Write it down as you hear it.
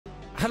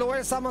Hallå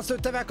allesammans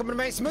ute, välkommen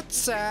med mig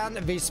Smutsen.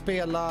 Vi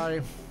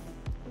spelar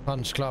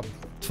Punch Club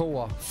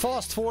 2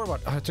 Fast Forward.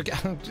 Jag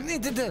tycker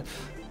inte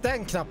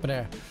den knappen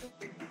är.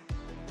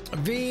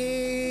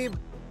 Vi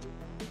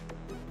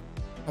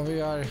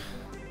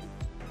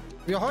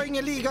har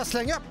ingen liga att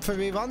slänga upp för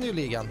vi vann ju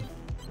ligan.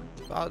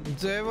 Ja,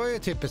 det var ju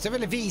typiskt. Jag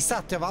ville visa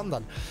att jag vann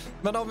den.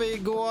 Men om vi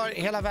går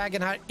hela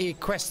vägen här i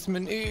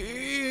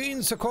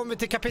questmenyn så kommer vi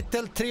till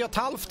kapitel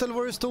 3,5 eller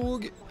vad det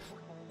stod.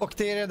 Och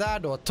det är det där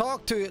då.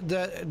 Talk to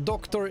the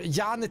Dr.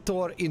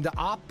 Janitor in the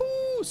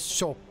Apple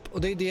shop.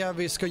 Och det är det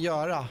vi ska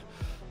göra.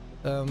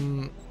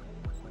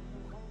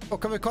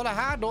 Och om vi kollar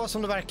här då,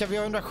 som det verkar, vi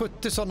har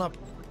 170 sådana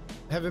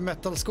heavy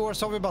metal score.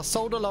 Så har vi bara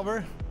Soda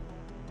Lover.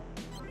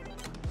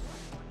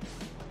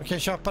 Jag kan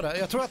köpa det.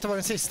 Jag tror att det var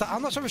den sista.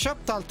 Annars har vi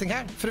köpt allting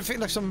här. För det finns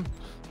liksom...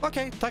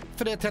 Okej, tack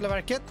för det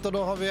Televerket. Och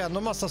då har vi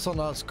ändå massa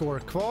sådana score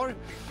kvar.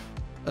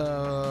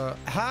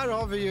 Här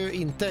har vi ju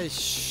inte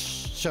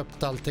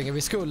köpt allting.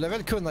 Vi skulle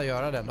väl kunna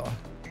göra det då.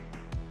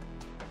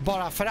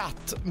 Bara för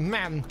att.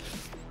 Men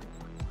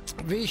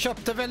vi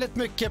köpte väldigt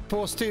mycket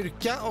på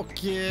styrka.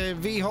 Och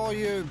vi har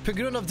ju på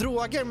grund av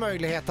droger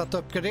möjlighet att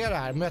uppgradera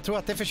här. Men jag tror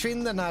att det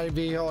försvinner när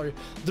vi har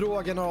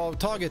drogerna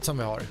avtaget som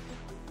vi har.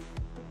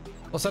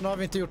 Och sen har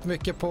vi inte gjort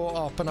mycket på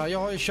aporna. Jag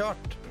har ju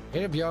kört.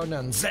 Är det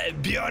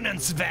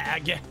björnens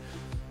väg?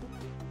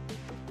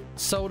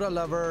 Soda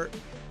Lover.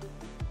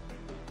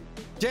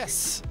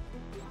 Yes.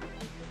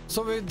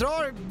 Så vi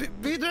drar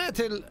vidare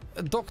till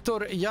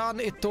Dr.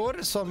 Janitor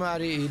som är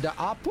i The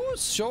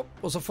Apples shop.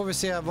 Och så får vi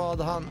se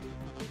vad han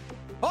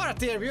har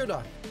att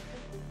erbjuda.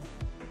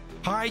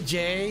 Hi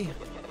Jay.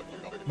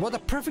 What a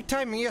perfect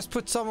timing. Just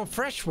put some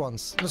fresh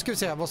ones. Nu ska vi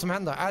se vad som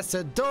händer. I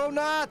said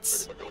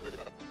donuts.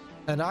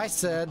 And I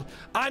said,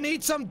 I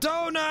need some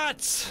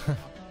donuts!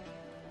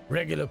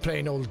 Regular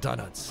plain old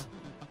donuts.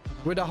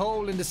 With a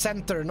hole in the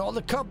center and all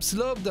the cups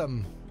love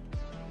them.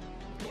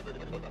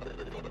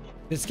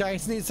 This guy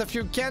needs a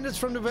few candles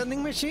from the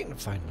vending machine.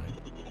 Finally.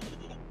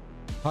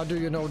 How do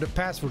you know the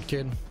password,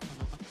 kid?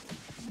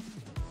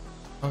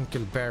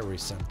 Uncle Barry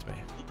sent me.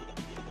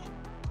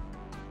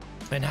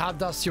 And how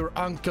does your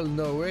uncle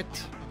know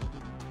it?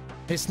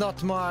 He's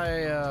not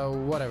my,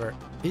 whatever.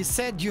 He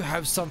said you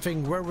have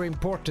something very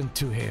important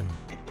to him.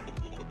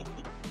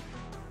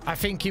 I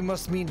think he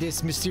must mean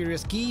this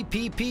mysterious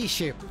GPP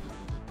ship.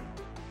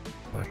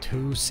 But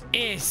whose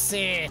is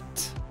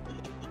it?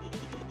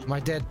 My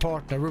dead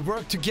partner. We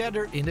work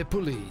together in the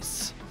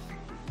police.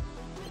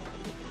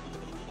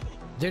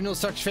 There's no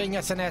such thing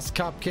as an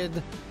S-cop,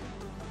 kid.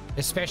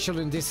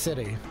 Especially in this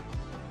city.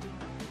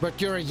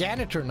 But you're a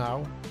janitor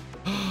now.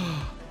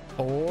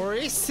 Or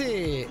is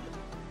he?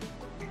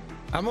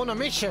 I'm on a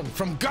mission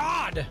from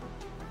God!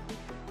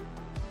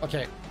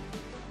 Okay.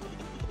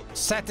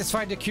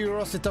 Satisfy the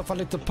curiosity of a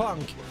little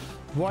punk.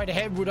 Why the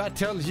hell would I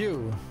tell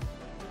you?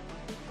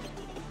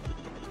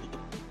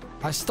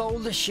 I stole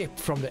the ship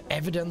from the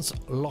evidence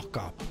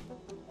lockup.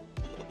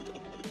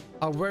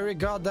 A very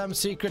goddamn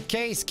secret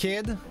case,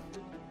 kid.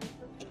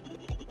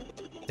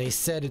 They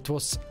said it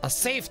was a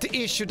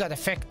safety issue that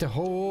affected the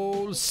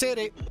whole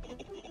city.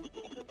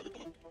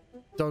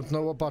 Don't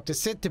know about the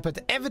city, but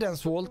the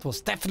evidence vault was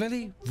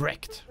definitely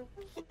wrecked.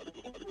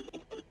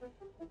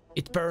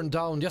 It burned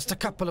down just a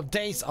couple of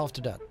days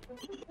after that.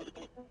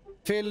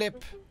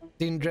 Philip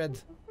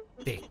Dindred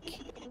Dick.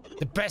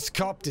 The best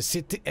cop the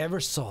city ever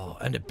saw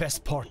and the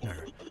best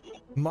partner.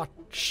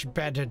 Much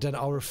better than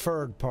our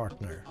third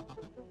partner.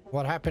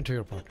 What happened to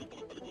your partner?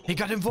 He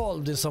got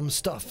involved in some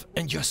stuff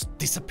and just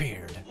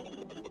disappeared.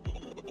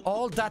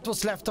 All that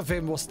was left of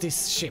him was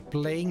this ship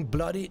laying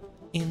bloody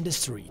in the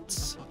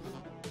streets.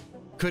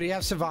 Could he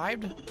have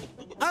survived?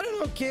 I don't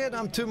know, kid.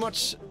 I'm too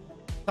much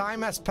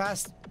time has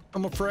passed,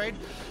 I'm afraid.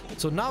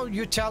 So now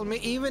you tell me,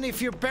 even if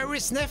you're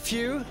Barry's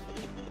nephew,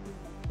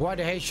 why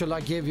the hell should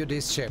I give you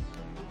this ship?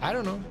 I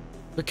don't know.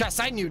 Because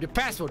I knew the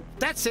password.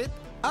 That's it.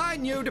 I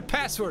knew the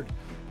password.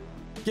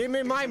 Give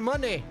me my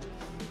money.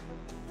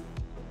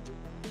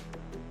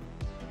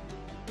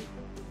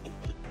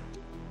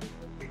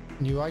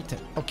 New item.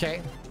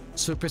 Okay.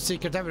 Super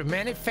secret ever.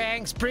 Many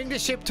thanks. Bring the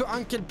ship to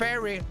Uncle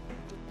Barry.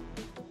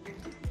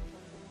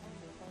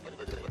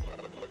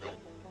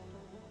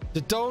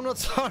 The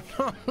donuts are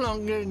no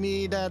longer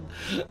needed.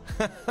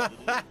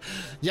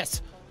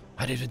 Yes,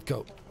 I didn't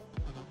go.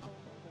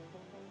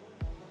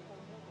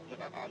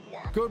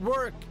 Good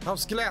work.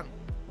 How's Glenn?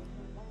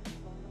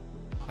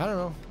 I don't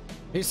know.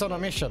 He's on a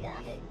mission.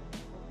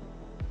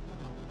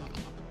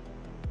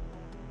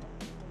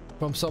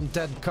 From some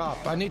dead cop.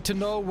 I need to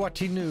know what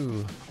he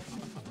knew.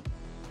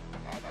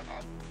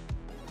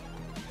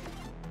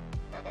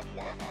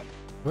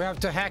 We have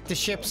to hack the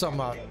ship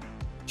somehow.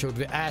 Should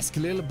we ask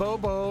Lil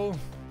Bobo?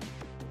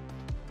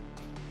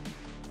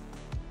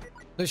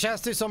 Nu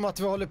känns det som att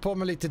vi håller på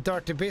med lite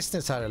dirty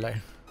business här,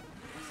 eller?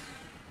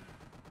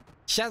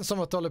 Känns som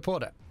att vi håller på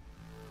det.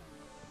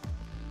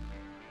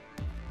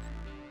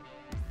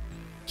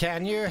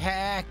 Can you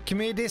hack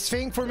me this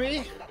thing for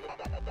me?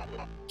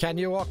 Can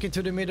you walk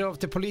into the middle of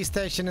the police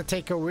station and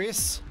take a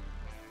whiz?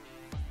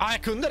 Ja,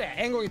 jag kunde det.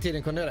 En gång i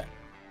tiden kunde jag det.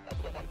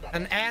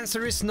 An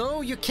answer is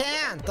no, you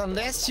can't,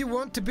 unless you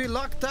want to be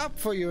locked up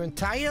for your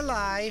entire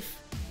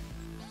life.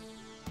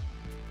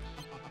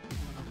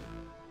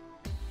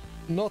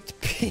 Not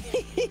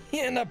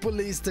in a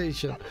police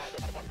station.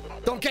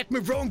 Don't get me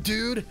wrong,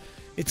 dude.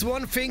 It's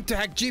one thing to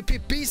hack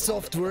GPP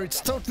software.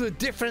 It's totally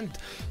different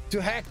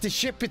to hack the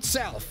ship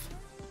itself.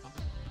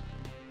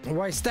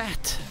 Why is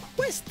that?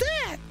 Why is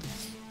that?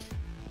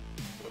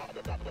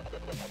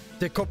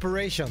 The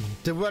corporation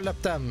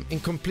developed them in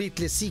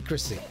completely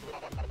secrecy.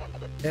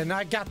 And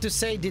I got to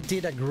say, they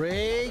did a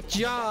great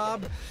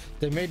job.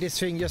 They made this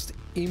thing just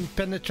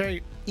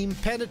impenetrable.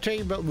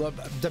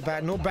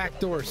 No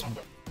backdoors.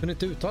 Kunde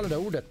inte uttala det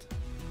ordet.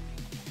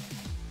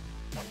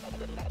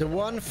 The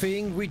one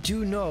thing we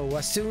do know,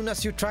 as soon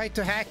as you try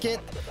to hack it,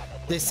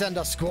 they send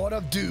a squad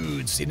of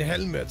dudes in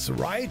helmets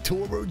right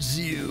towards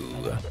you.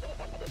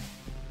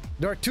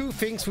 There are two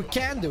things we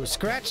can do.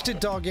 Scratch the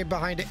doggy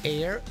behind the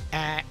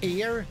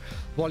ear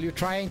while you're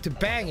trying to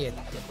bang it.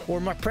 Or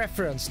my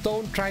preference,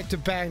 don't try to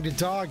bang the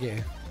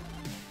doggy.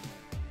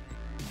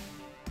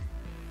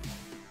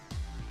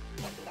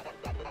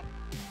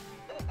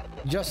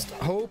 Just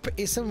hope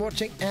isn't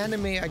watching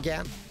anime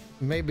again.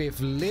 Maybe if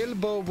Lil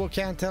Bobo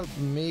can't help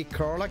me,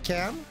 Carla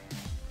can.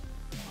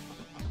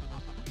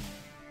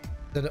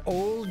 The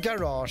old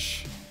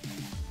garage.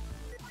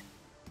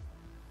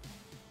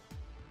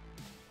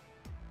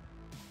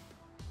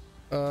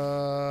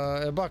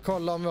 Jag bara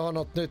kollar om vi har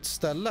något nytt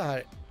ställe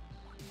här.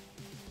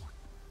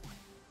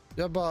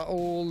 Jag bara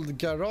old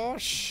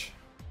garage.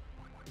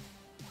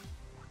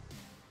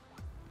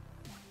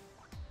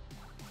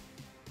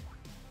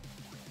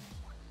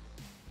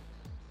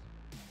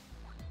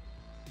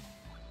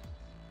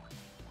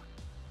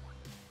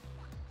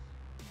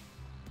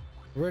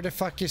 Where the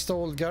fuck is the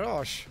old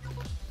garage?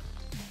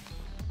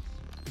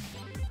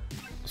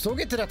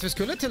 Såg inte det att vi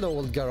skulle till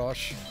old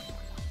garage?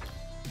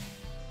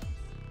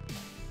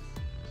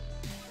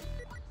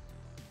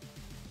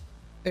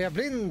 Är jag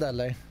blind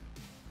eller?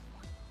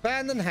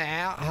 Abandoned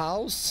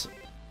house.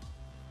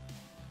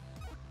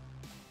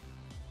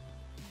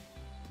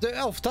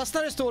 Oftast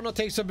när det står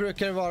någonting så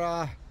brukar det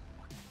vara...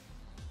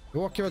 Vi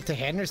åker väl till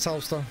Henrys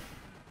house då.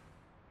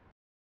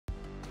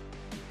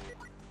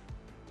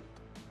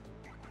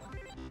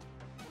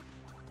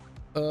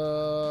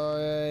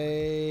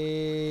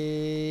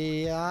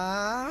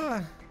 Ja.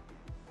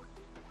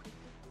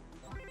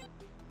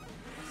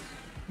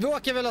 Vi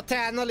åker väl och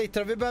träna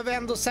lite och vi behöver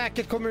ändå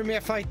säkert kommer det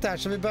mer fight där,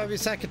 så vi behöver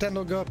säkert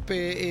ändå gå upp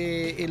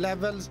i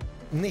level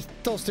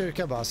 19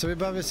 styrka bara, så vi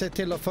behöver se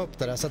till att få upp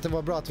det där, så att det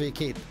var bra att vi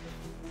gick hit.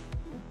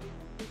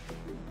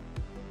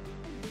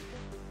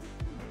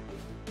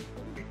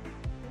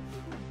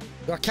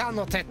 Jag kan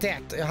ha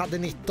 31, jag hade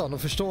 19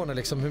 och förstår ni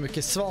liksom hur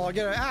mycket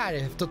svagare jag är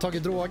efter att ha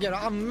tagit droger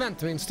och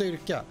använt min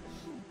styrka.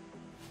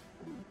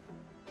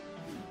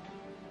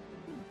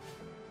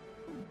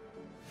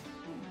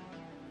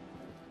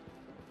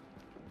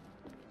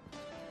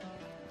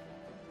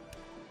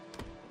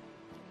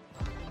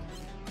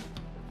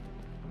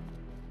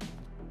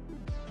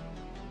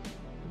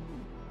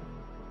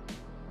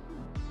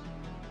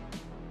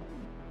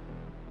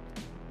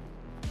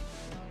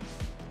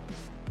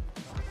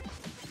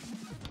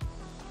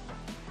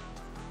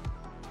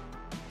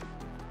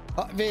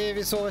 Ja,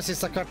 vi sover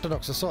sista kvarten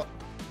också, så.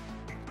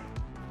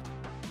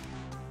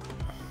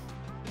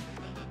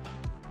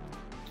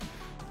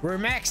 We're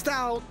maxed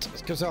out.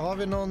 Ska vi se, har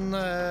vi någon...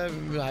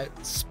 nej.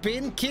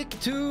 Spin kick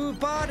to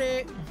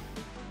body.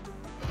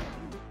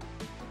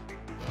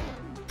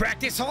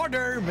 Practice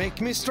harder,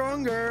 make me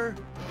stronger.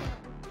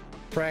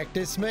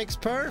 Practice makes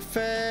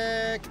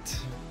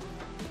perfect.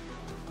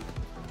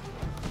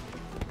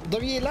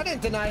 De gillade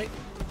inte när...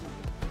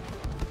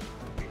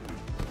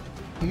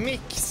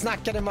 Mick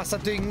snackade massa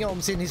dynga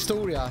om sin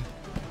historia.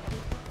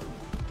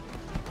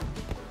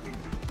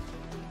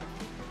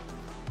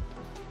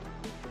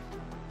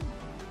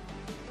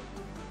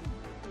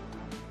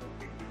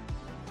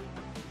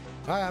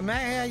 Ja,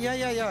 men ja.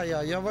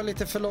 Jag var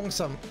lite för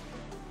långsam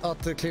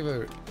att kliva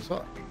ur.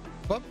 Så.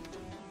 Hopp.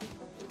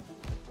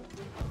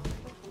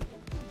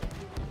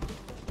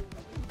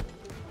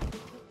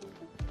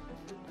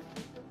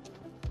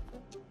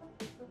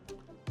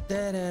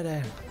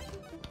 Där.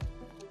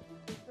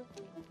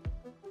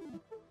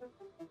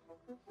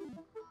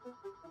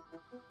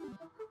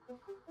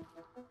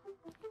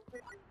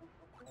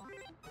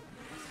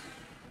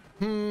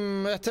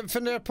 Jag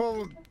funderar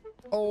på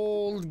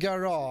old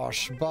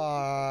garage.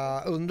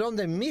 Bara undrar om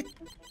det är mitt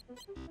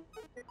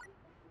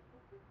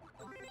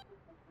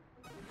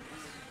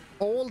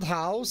old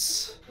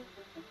house.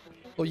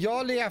 Och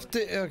jag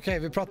levde... Okej,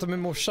 vi pratade med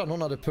morsan.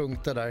 Hon hade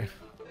punkter där.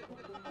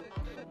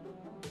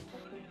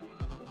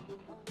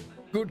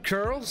 Good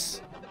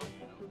curls.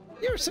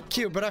 You're so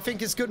cute, but I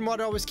think it's good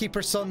mother always keep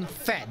her son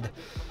fed.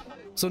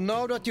 So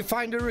now that you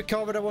find her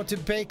recovered, I want to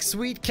bake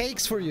sweet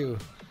cakes for you.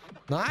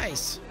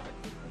 Nice.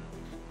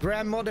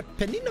 Grandmother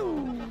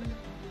Penino.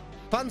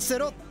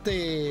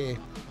 Panzerotti.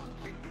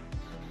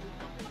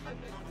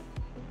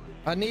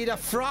 I need a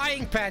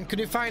frying pan. Could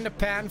you find a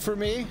pan for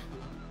me?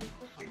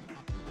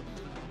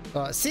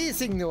 Si,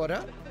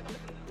 signora.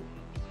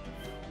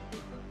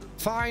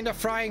 Find a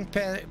frying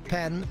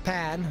pen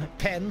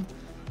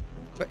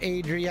for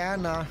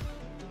Adriana.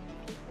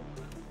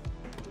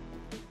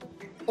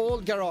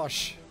 Old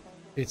garage.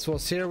 It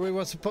was here we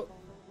were supposed.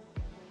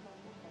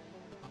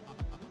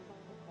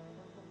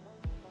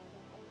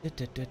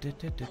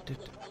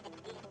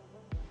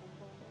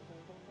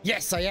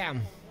 Yes, I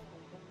am.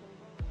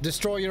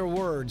 Destroy your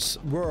worlds.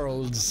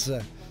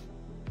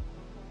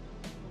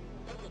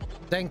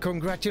 Then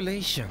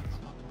congratulations.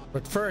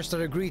 But first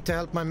I agreed to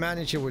help my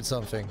manager with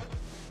something.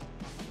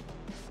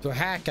 To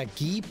hack a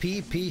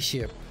GPP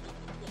ship.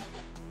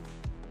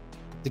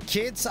 The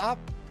kid's up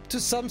to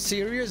some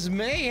serious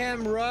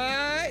mayhem,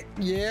 right?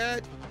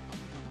 Yeah.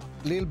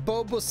 Lil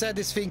Bobo said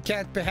this thing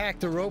can't be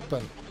hacked or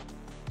opened.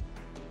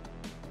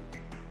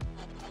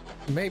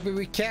 Maybe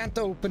we can't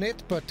open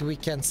it, but we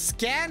can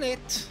scan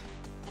it.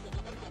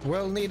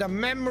 We'll need a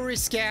memory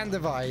scan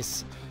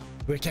device.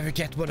 Where can we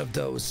get one of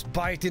those?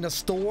 Buy it in a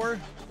store?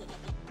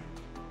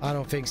 I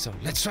don't think so.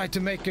 Let's try to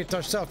make it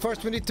ourselves.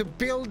 First, we need to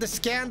build the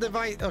scan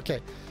device. Okay.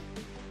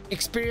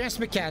 Experienced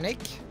mechanic.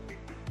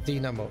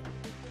 Dynamo.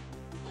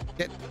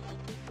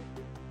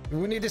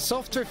 We need the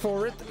software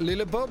for it.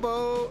 Lille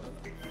Bobo.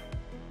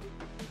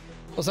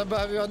 Och sen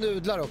behöver vi ha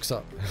nudlar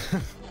också.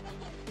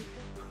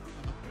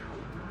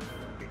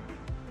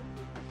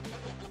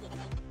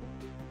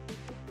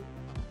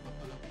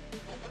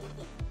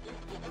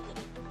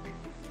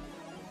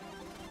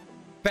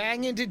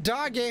 Bang in the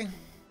doggy.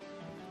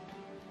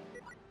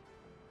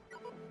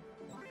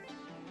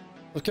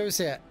 Då ska vi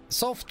se.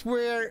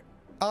 Software,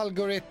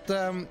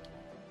 algoritm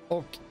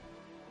och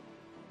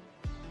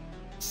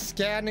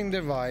scanning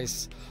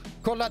device.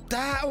 Kolla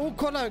där! Oh,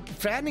 kolla!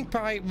 Frying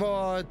pan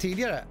var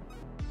tidigare.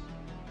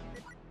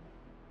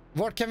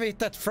 Var kan vi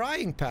hitta ett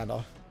frying pan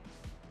då?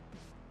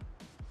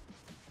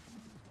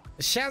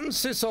 Det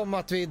känns ju som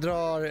att vi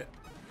drar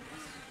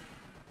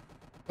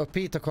upp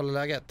hit och kollar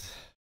läget.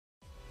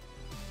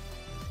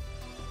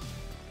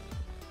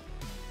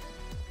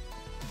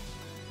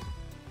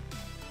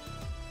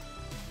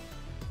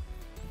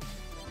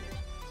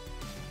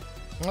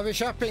 Ja, vi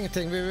köper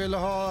ingenting. Vi vill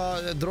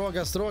ha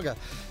drogas.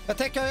 Jag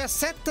tänker, har jag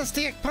sett en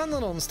stekpanna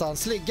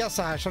någonstans ligga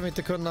så här som vi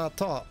inte kunna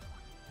ta?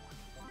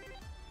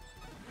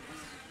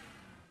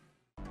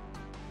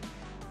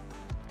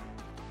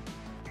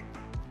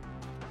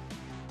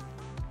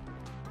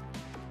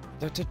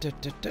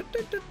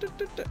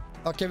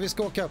 Okej, vi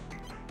ska åka upp.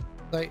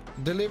 Nej,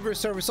 Delivery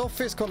Service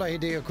Office. Kolla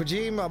Hideo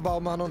Kojima. Bara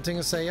om han har någonting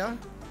att säga.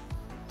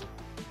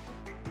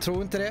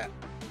 Tror inte det.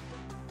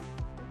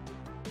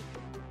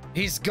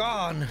 He's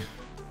gone.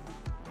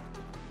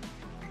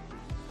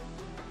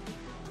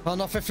 Han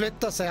har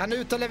förflyttat sig. Han är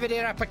ute och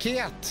levererar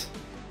paket.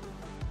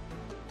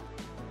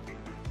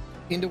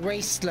 In the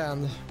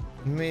wasteland.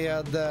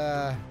 Med...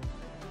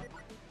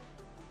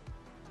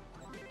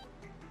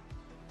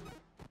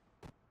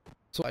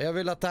 Så jag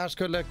vill att det här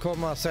skulle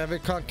komma. Så jag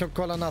vill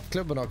kolla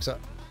nattklubben också.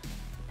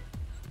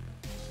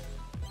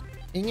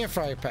 Ingen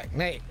frypack.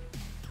 Nej.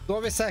 Då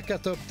har vi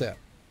säkrat upp det.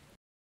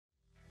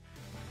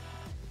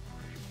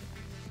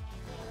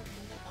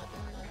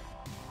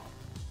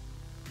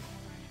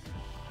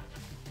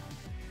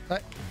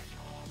 Nej.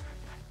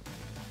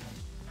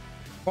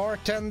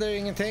 Bartender,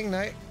 ingenting,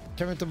 nej.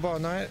 Kan vi inte bara,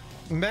 nej.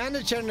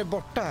 Managern är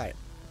borta här.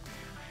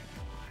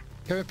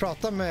 Kan vi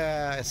prata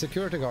med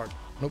security guard?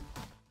 Nope.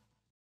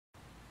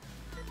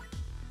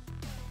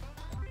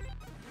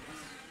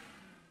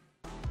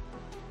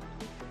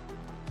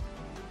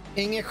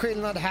 Ingen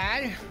skillnad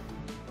här.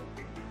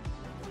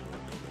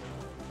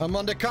 I'm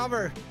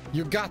undercover.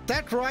 You got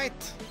that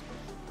right.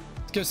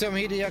 Ska vi se om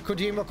Hideo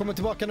Kojima kommer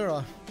tillbaka nu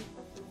då.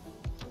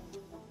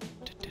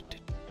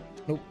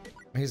 Nope,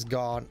 he's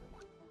gone.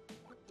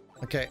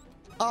 Okej.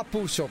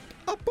 Apu shop.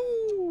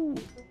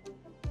 Apu!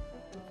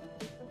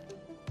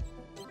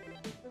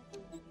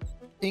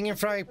 Ingen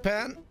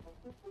frypan.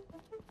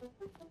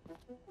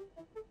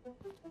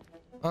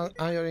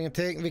 Han gör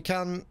ingenting. Vi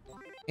kan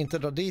inte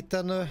dra dit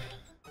ännu.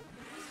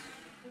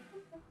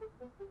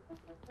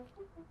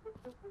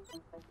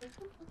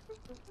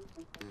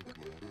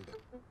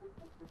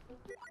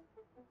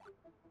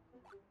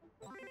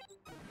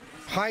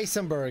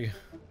 Heisenberg.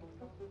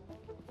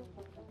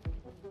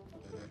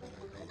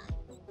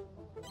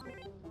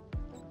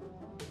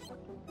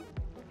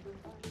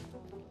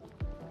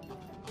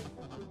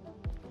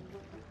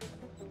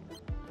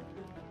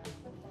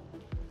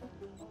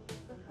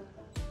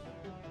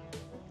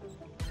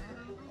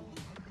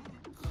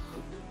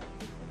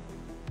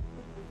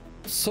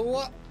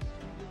 Så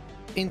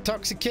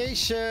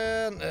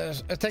intoxication.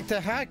 Jag tänkte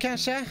här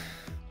kanske.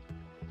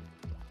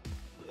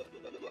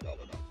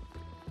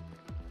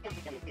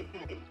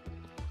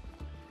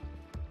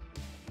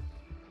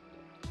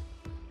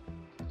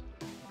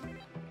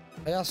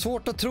 Jag har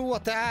svårt att tro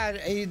att det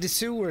är i the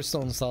sewers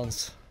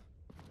någonstans.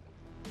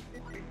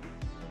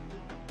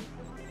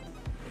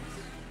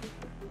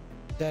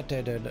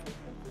 Där.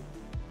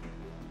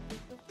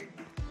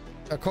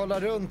 Jag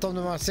kollar runt om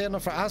man ser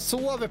någon. Han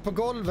sover på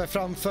golvet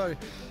framför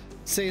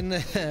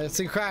sin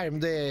skärm.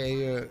 Det är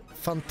ju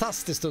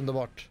fantastiskt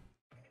underbart.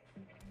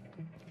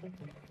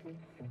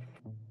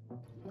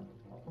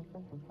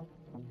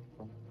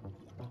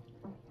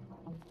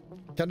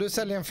 Kan du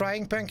sälja en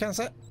frying pan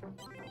kanske?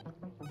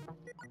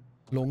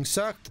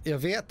 Långsökt, jag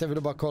vet, jag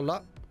ville bara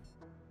kolla.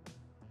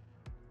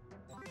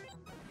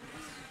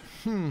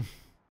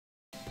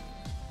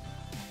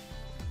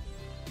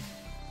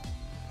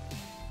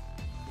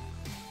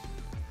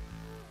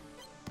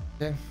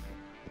 Okay.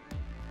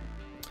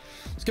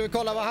 Ska vi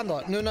kolla vad han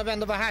då? Nu när vi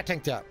ändå var här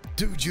tänkte jag.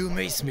 Dude, you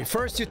amaze me.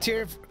 First you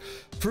tear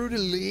through the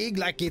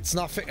league like it's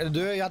nothing.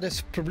 Du, jag hade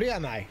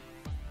problem här.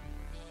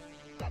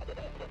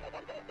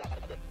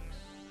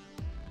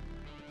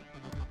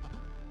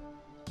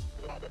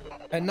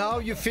 And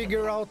now you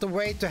figure out a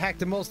way to hack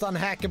the most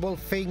unhackable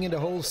thing in the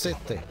whole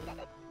city.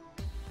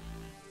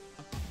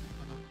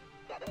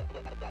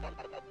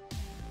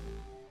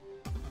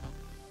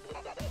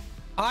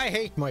 I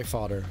hate my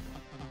father.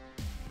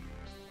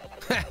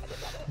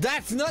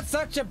 That's not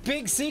such a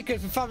big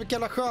secret. För fan vilka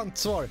jävla skönt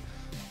svar.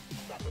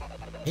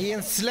 He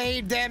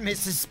enslaved them,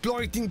 he's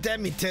exploiting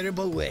them in a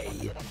terrible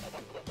way.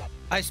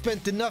 I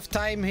spent enough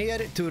time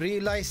here to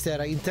realize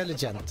they're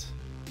intelligent.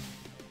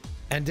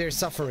 And they're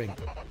suffering.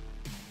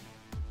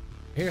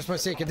 Here's my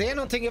secret. Det är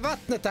någonting i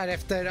vattnet där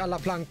efter alla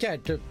plankor.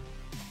 Typ.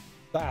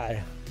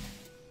 Där.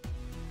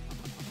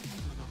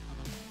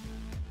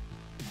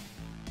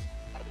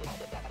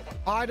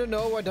 I don't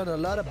know, I've done a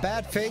lot of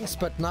bad things,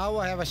 but now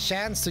I have a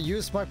chance to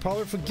use my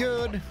power for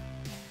good.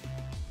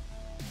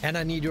 And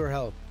I need your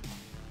help.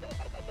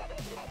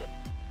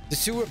 The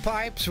sewer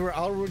pipes where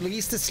I'll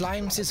release the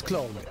slimes is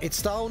clogged.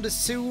 It's down the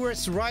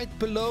sewers right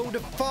below the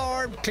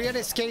farm. Clear the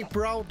escape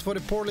route for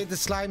the poor little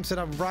slimes and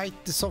I'll write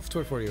the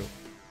software for you.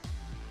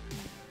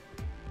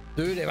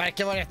 Du, det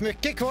verkar vara rätt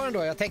mycket kvar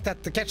ändå. Jag tänkte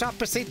att det kanske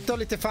upper sitter och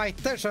lite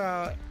fighter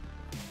så...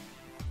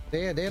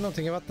 Det är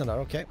någonting i vattnet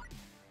där, okej. Okay.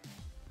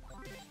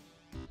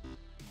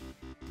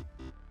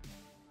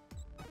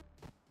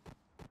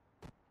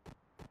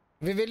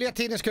 Vi ville ju att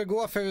tiden skulle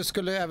gå för vi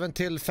skulle även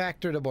till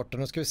Factory där borta.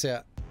 Nu ska vi se.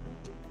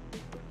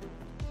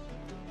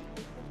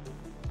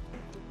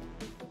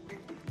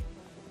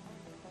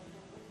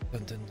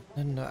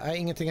 Nej,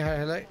 ingenting här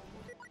heller.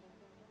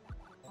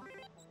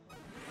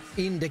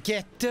 In the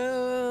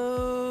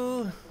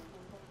ghetto.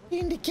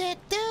 In the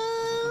ghetto.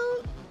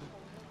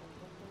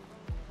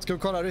 Ska vi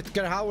kolla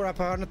Rutger Hauer här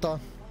på hörnet då?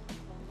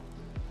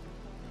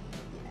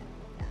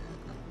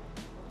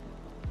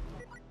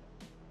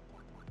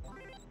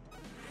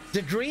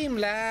 The Dream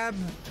Lab.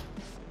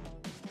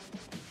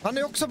 Han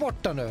är också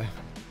borta nu.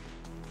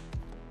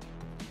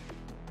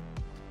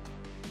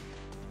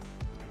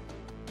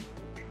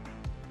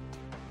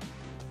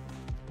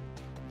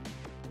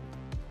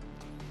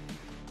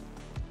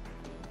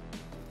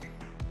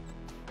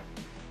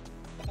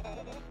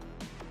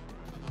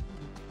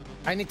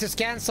 I need to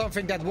scan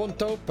something that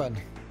won't open.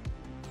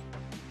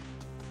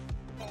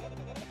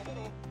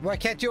 Why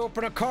can't you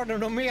open a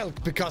carton of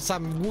milk? Because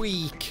I'm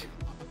weak.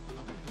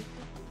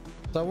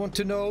 So I want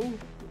to know.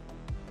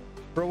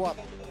 Grow up.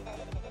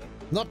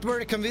 Not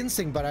very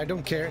convincing, but I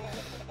don't care.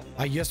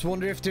 I just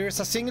wonder if there is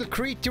a single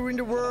creature in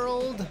the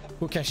world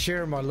who can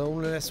share my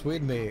loneliness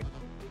with me.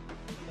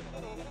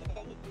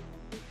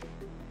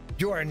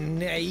 You are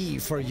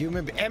naive for a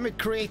human being. Emmett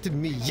created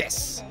me,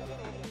 yes.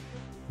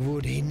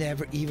 Would he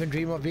never even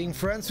dream of being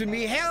friends with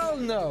me? Hell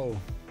no!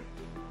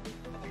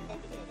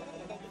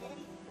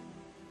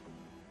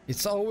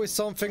 It's always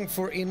something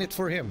in it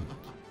for him.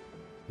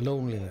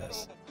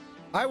 Loneliness.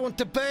 I want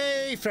to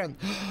be friend.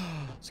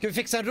 Ska vi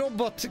fixa en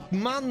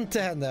robotman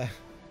till henne?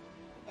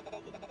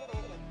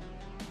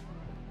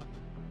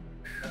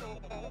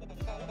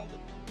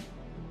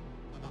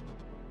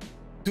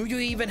 Do you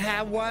even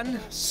have one?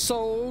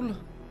 Soul?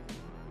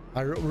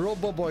 A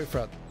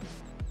robo-boyfriend.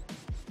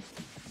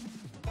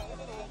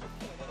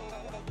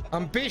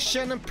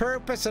 Ambition and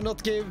purpose and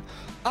not give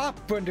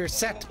up when there's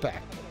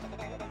setback.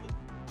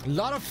 A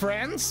lot of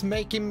friends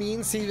making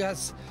means he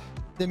has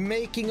the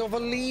making of a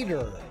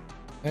leader.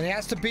 And he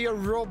has to be a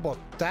robot.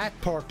 That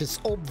part is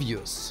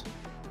obvious.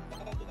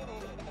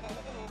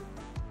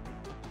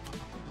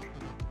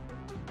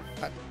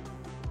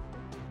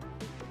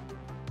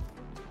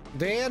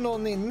 Det är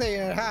någon inne i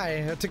det här.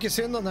 Jag tycker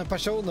synd om den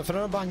personen för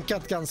den har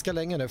bankat ganska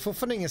länge nu.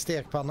 Fortfarande ingen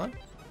stekpanna.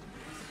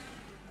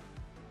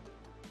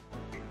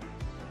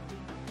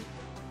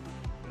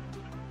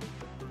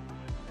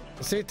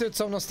 Det ser inte ut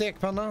som någon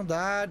stekpanna.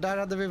 Där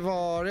hade vi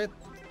varit.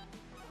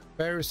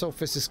 Barry's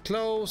office is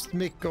closed.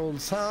 Mick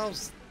Old's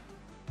house.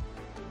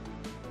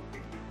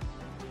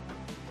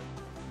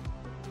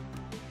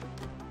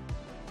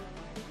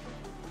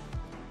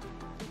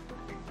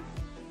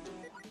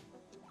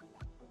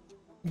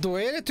 Då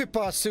är det typ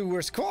bara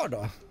sewers kvar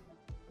då.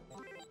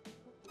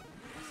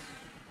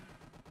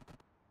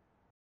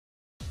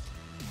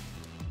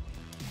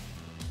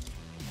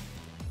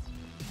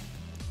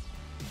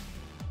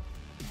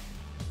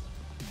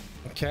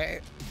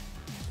 Okej.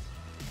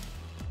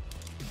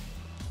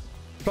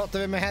 Pratar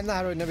vi med henne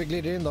här när vi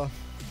glider in då.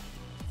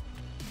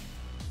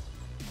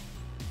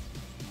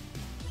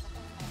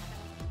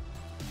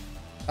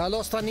 I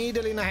lost a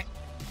needle in a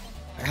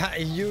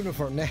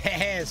uniform.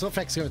 Nej, så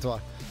fräck ska vi inte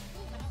vara.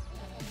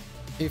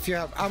 If you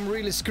have, I'm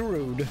really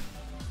screwed.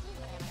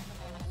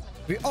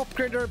 We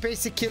upgraded our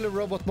basic killer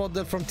robot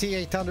model from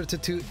T800 to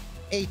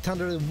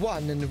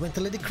T801 and went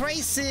a little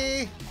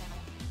crazy.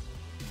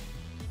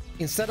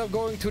 Instead of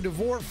going to the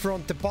war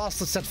front, the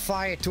bastard set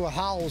fire to a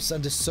house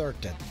and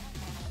deserted.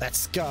 That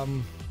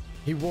scum.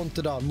 He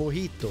wanted a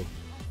mojito.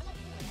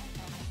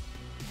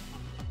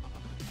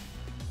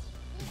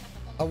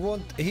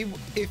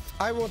 If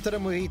I wanted a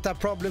mojito, I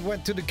probably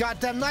went to the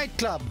goddamn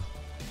nightclub.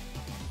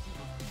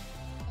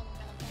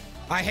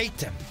 I hate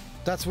them.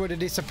 That's where they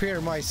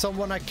disappear,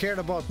 someone I cared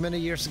about many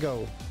years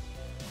ago.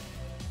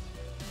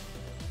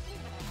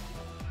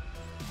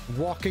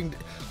 Walking...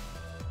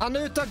 Han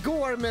är ute och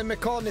går med en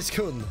mekanisk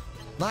hund.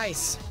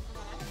 Nice.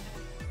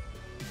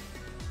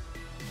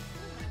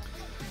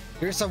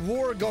 There's a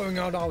war going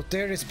on out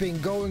there. It's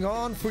been going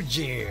on for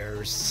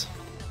years.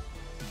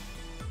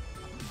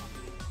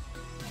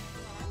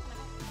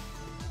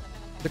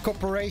 The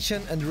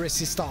cooperation and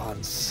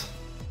resistance.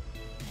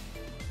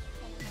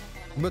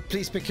 But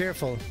please be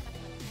careful.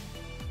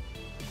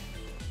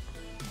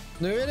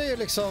 Nu är det ju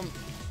liksom...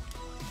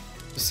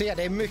 Se,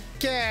 det är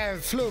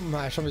mycket flum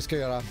här som vi ska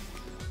göra.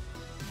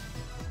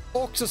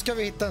 Och så ska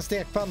vi hitta en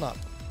stekpanna.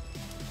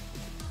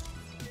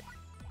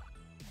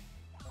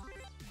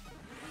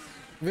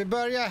 Vi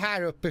börjar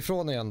här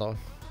uppifrån igen då.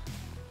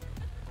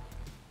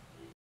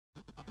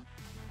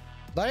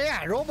 Där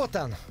är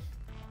roboten.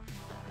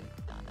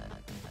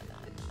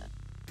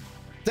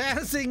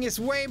 Dancing is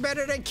way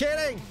better than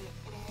killing.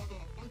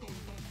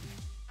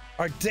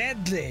 Are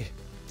deadly.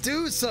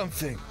 Do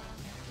something.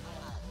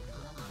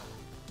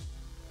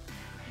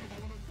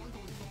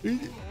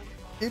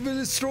 It will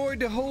destroy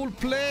the whole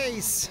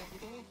place.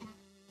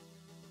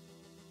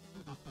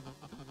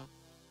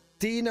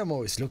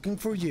 Dynamo is looking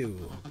for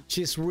you.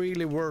 She's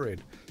really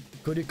worried.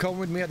 Could you come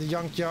with me at the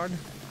junkyard?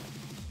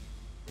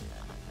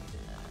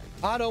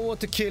 I don't want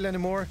to kill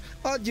anymore.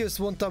 I just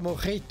want a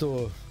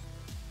mojito.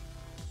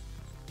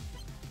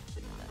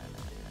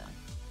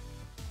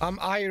 I'm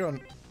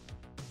iron.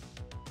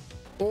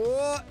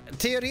 Och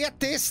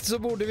teoretiskt så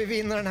borde vi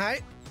vinna den här.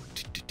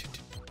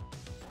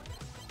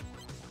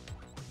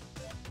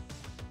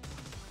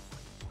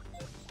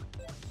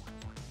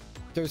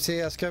 Ska vi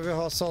se, ska vi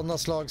ha sådana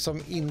slag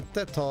som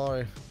inte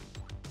tar...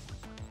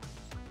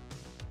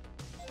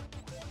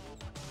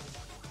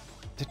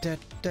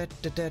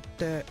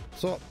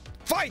 Så,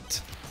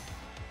 fight!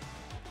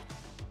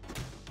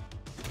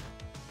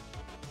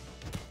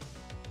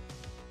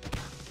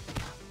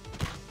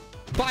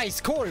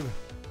 Bajskorv!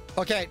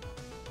 Okej.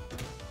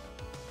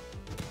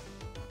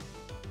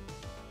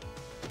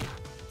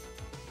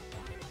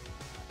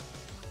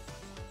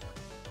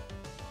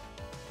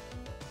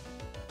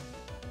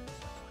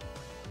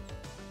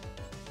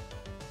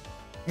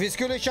 Vi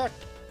skulle kört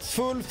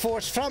full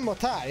force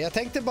framåt här. Jag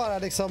tänkte bara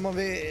liksom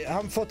om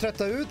han får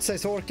trötta ut sig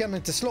så orkar han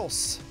inte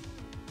slåss.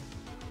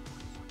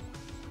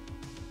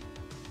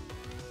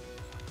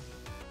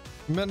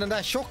 Men den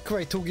där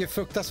shockwave tog ju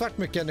fruktansvärt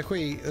mycket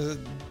energi,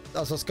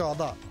 alltså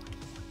skada.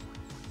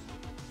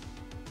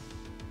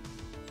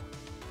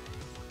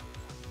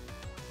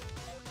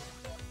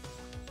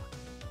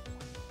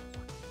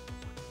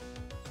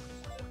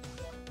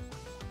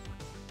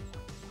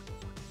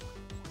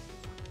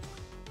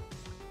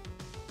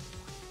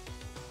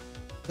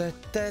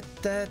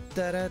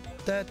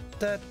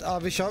 Ja,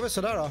 vi kör väl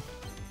sådär då.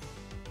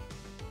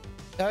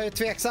 Jag är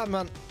tveksam,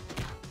 men...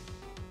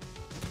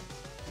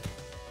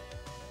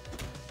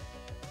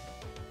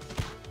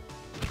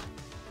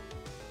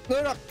 Nu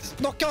då,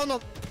 knocka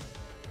honom!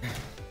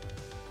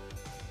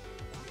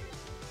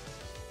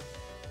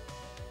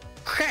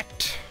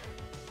 Stjärt!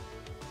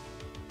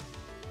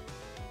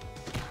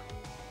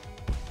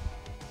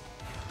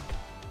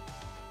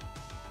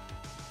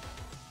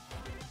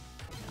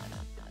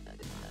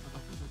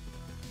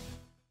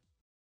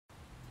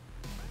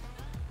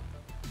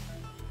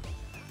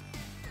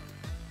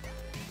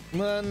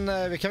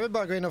 Men vi kan väl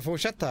bara gå in och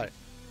fortsätta här.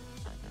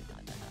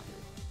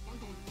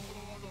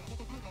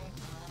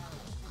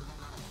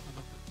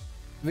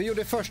 Vi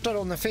gjorde första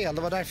ronden fel,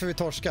 det var därför vi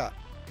torska.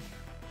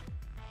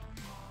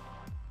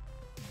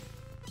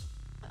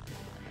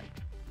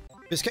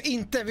 Vi ska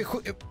inte...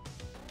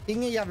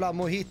 ingen jävla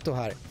mojito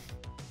här.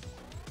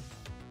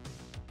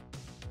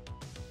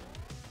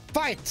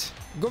 Fight!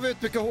 Går vi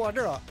ut mycket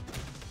hårdare då?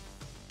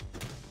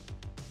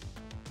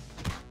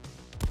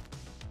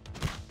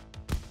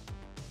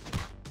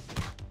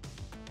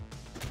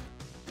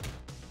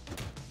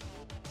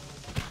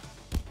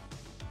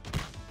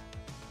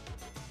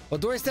 Och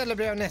då istället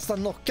blev jag nästan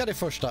knockad i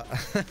första.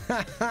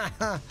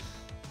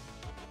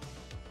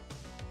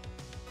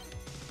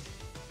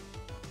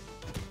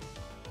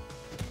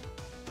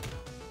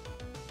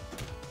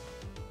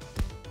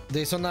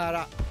 Det är så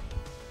nära.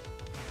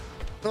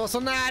 Det var så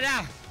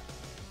nära.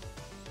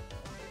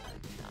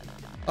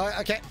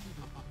 Okej.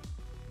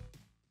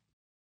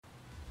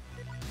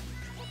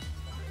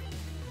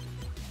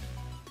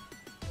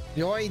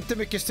 Jag har inte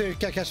mycket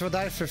styrka, kanske var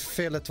därför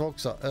felet var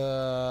också.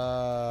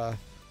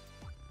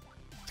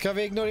 Ska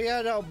vi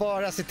ignorera och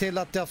bara se till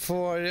att jag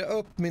får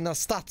upp mina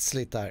stats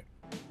lite här?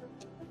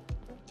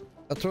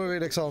 Jag tror vi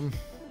liksom...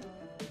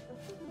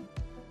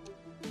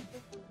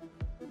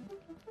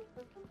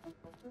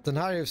 Den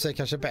här är ju sig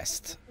kanske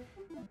bäst.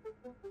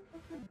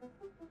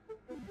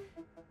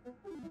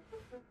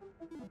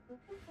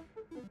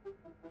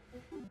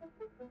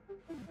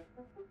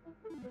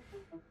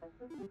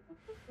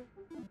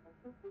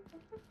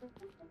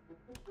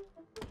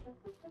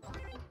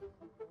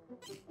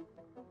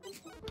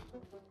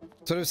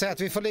 Så du säger att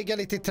vi får ligga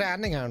lite i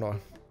träning här då.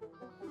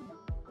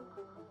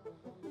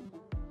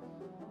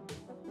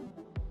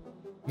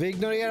 Vi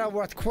ignorerar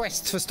vårt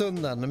quest för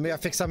stunden, men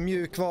jag fixar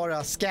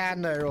mjukvara,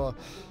 scanner och...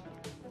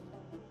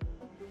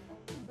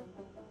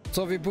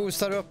 Så vi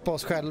boostar upp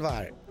oss själva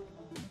här.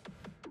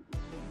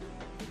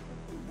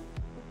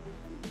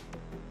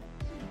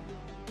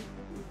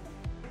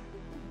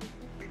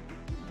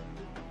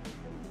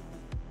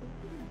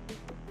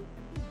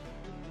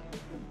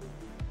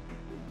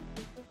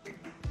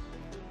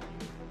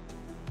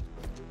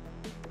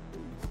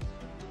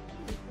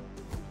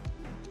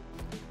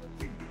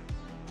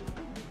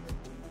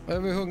 Är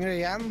vi hungriga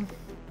igen?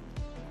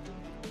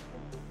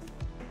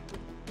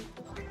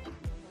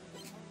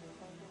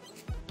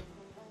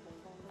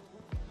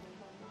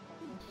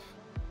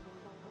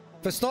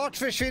 För snart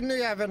försvinner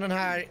ju även den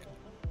här...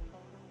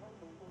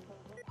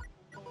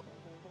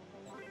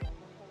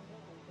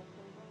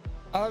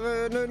 Ja,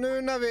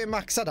 nu när vi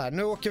maxar där,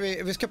 nu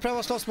åker vi ska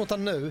pröva slåss mot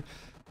han nu.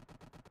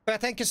 Och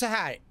jag tänker så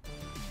här.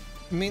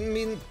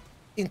 Min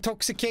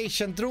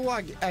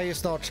intoxication-drog är ju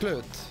snart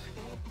slut.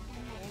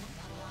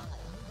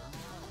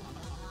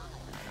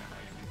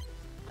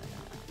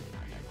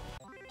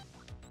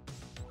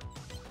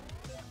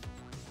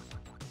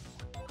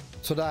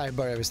 Så där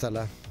börjar vi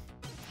ställa.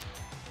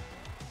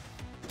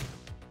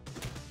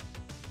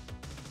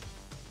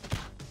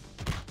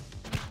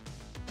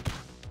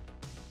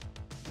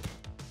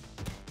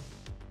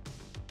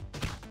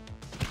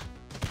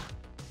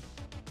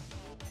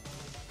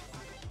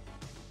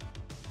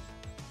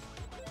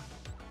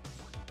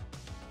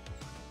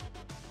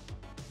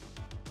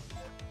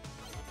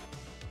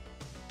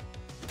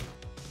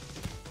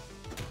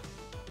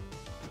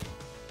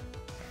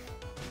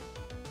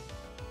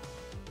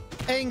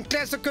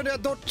 Äntligen så kunde jag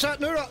dodga.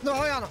 Nu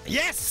har jag honom.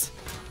 Yes!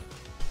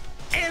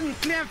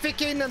 Äntligen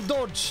fick jag in en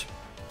dodge.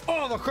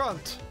 Åh, vad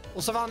skönt.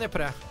 Och så vann jag på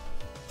det.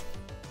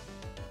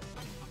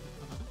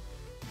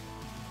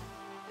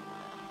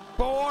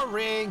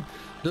 Boring.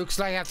 Looks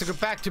like I have to go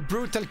back to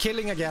brutal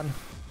killing again.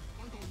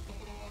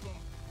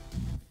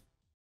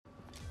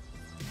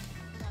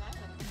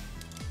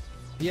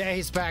 Yeah,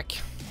 he's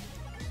back.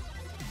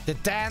 The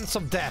dance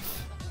of death.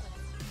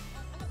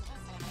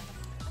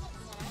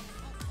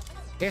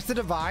 Here's the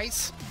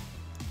device.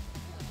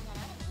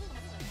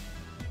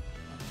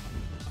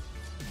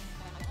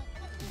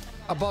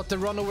 About the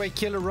runaway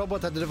killer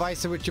robot at the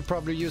device which you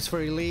probably use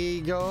for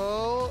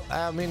illegal.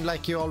 I mean,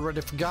 like you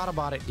already forgot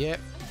about it. Yeah.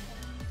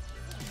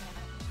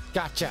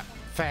 Gotcha.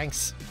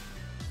 Thanks.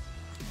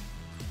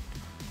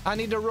 I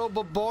need a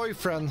robot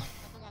boyfriend.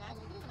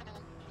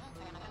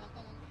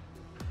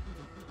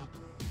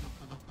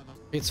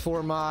 It's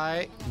for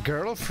my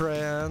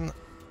girlfriend.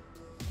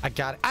 I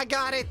got it. I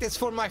got it. It's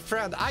for my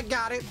friend. I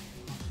got it.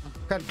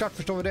 Självklart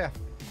förstår vi det.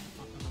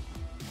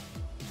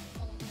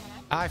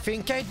 I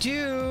think I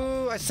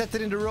do. I set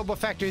it in the robot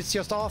factory. It's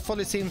just awful.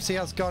 It seems he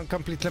has gone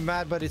completely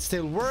mad, but it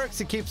still works.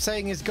 He keeps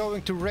saying he's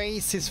going to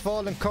raise his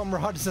fallen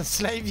comrades and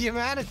slave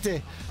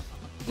humanity.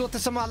 Låter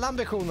som alla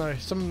ambitioner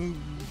som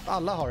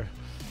alla har.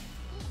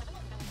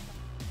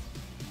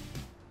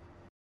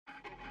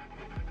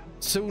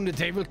 Soon the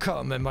day will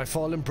come and my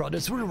fallen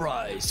brothers will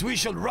rise. We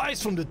shall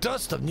rise from the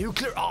dust of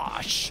nuclear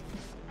ash.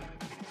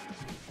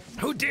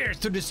 Who dares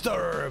to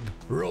disturb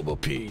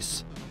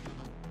Robo-Peace?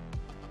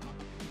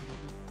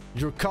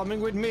 You're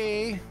coming with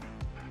me.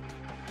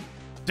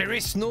 There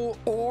is no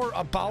or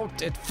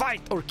about it.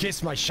 Fight or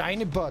kiss my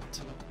shiny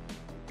butt.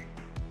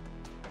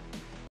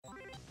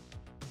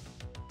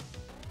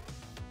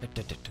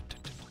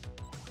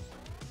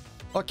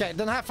 Okej,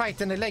 den här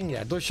fighten är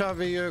längre. Då kör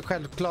vi ju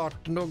självklart.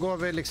 Då går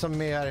vi liksom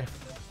mer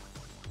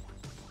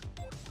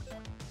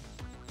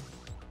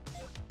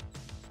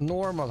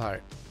normal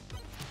här.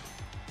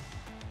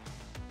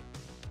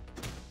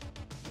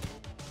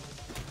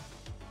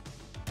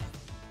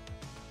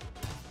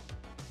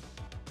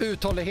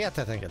 Uthållighet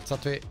helt enkelt, så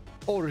att vi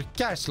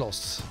orkar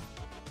slåss.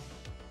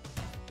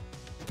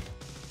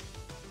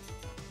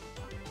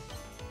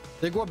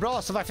 Det går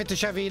bra, så varför inte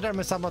köra vidare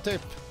med samma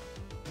typ?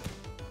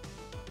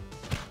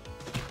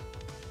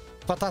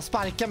 För att han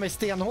sparkar mig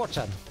stenhårt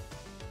sen.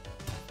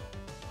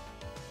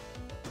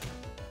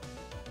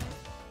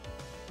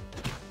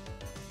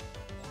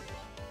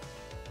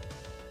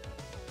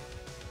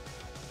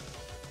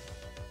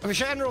 Vi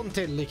kör en rond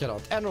till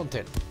likadant. En rond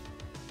till.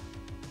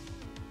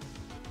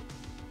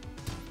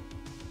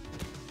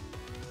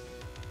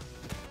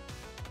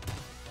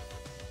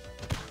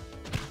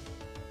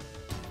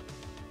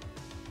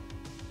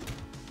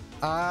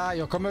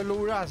 Jag kommer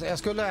lura. Jag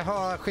skulle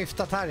ha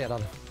skiftat här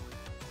redan.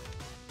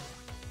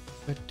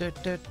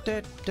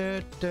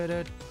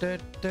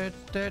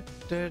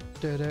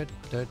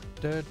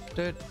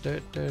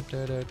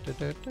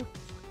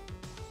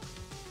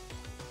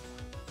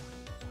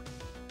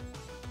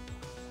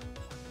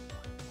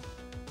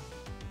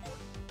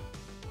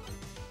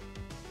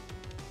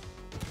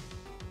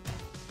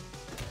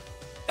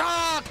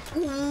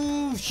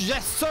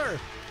 Yes sir!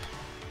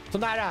 Så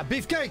nära,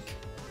 beefcake!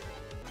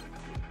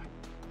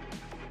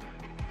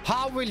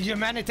 How will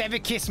humanity ever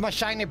kiss my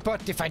shiny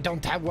butt if I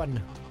don't have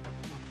one?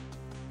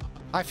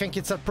 I think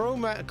it's a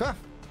promo.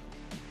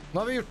 Nu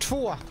har vi gjort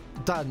 2.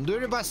 Då är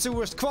det bara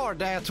sewers kvar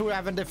där jag tror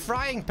även the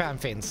frying pan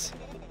finns.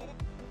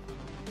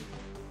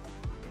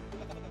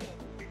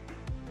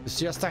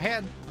 It's just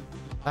ahead.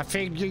 I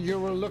figured you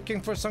were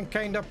looking for some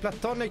kind of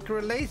platonic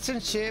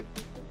relationship.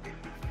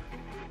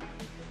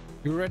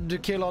 You ready to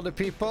kill all the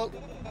people?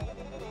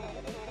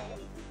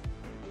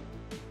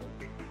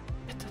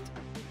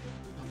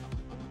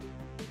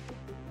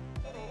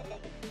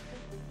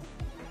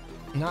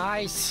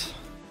 Nice.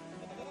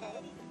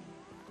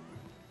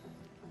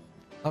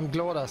 I'm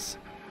Glorious.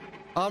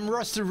 I'm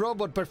Rusty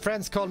Robot, but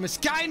friends call me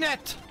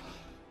Skynet!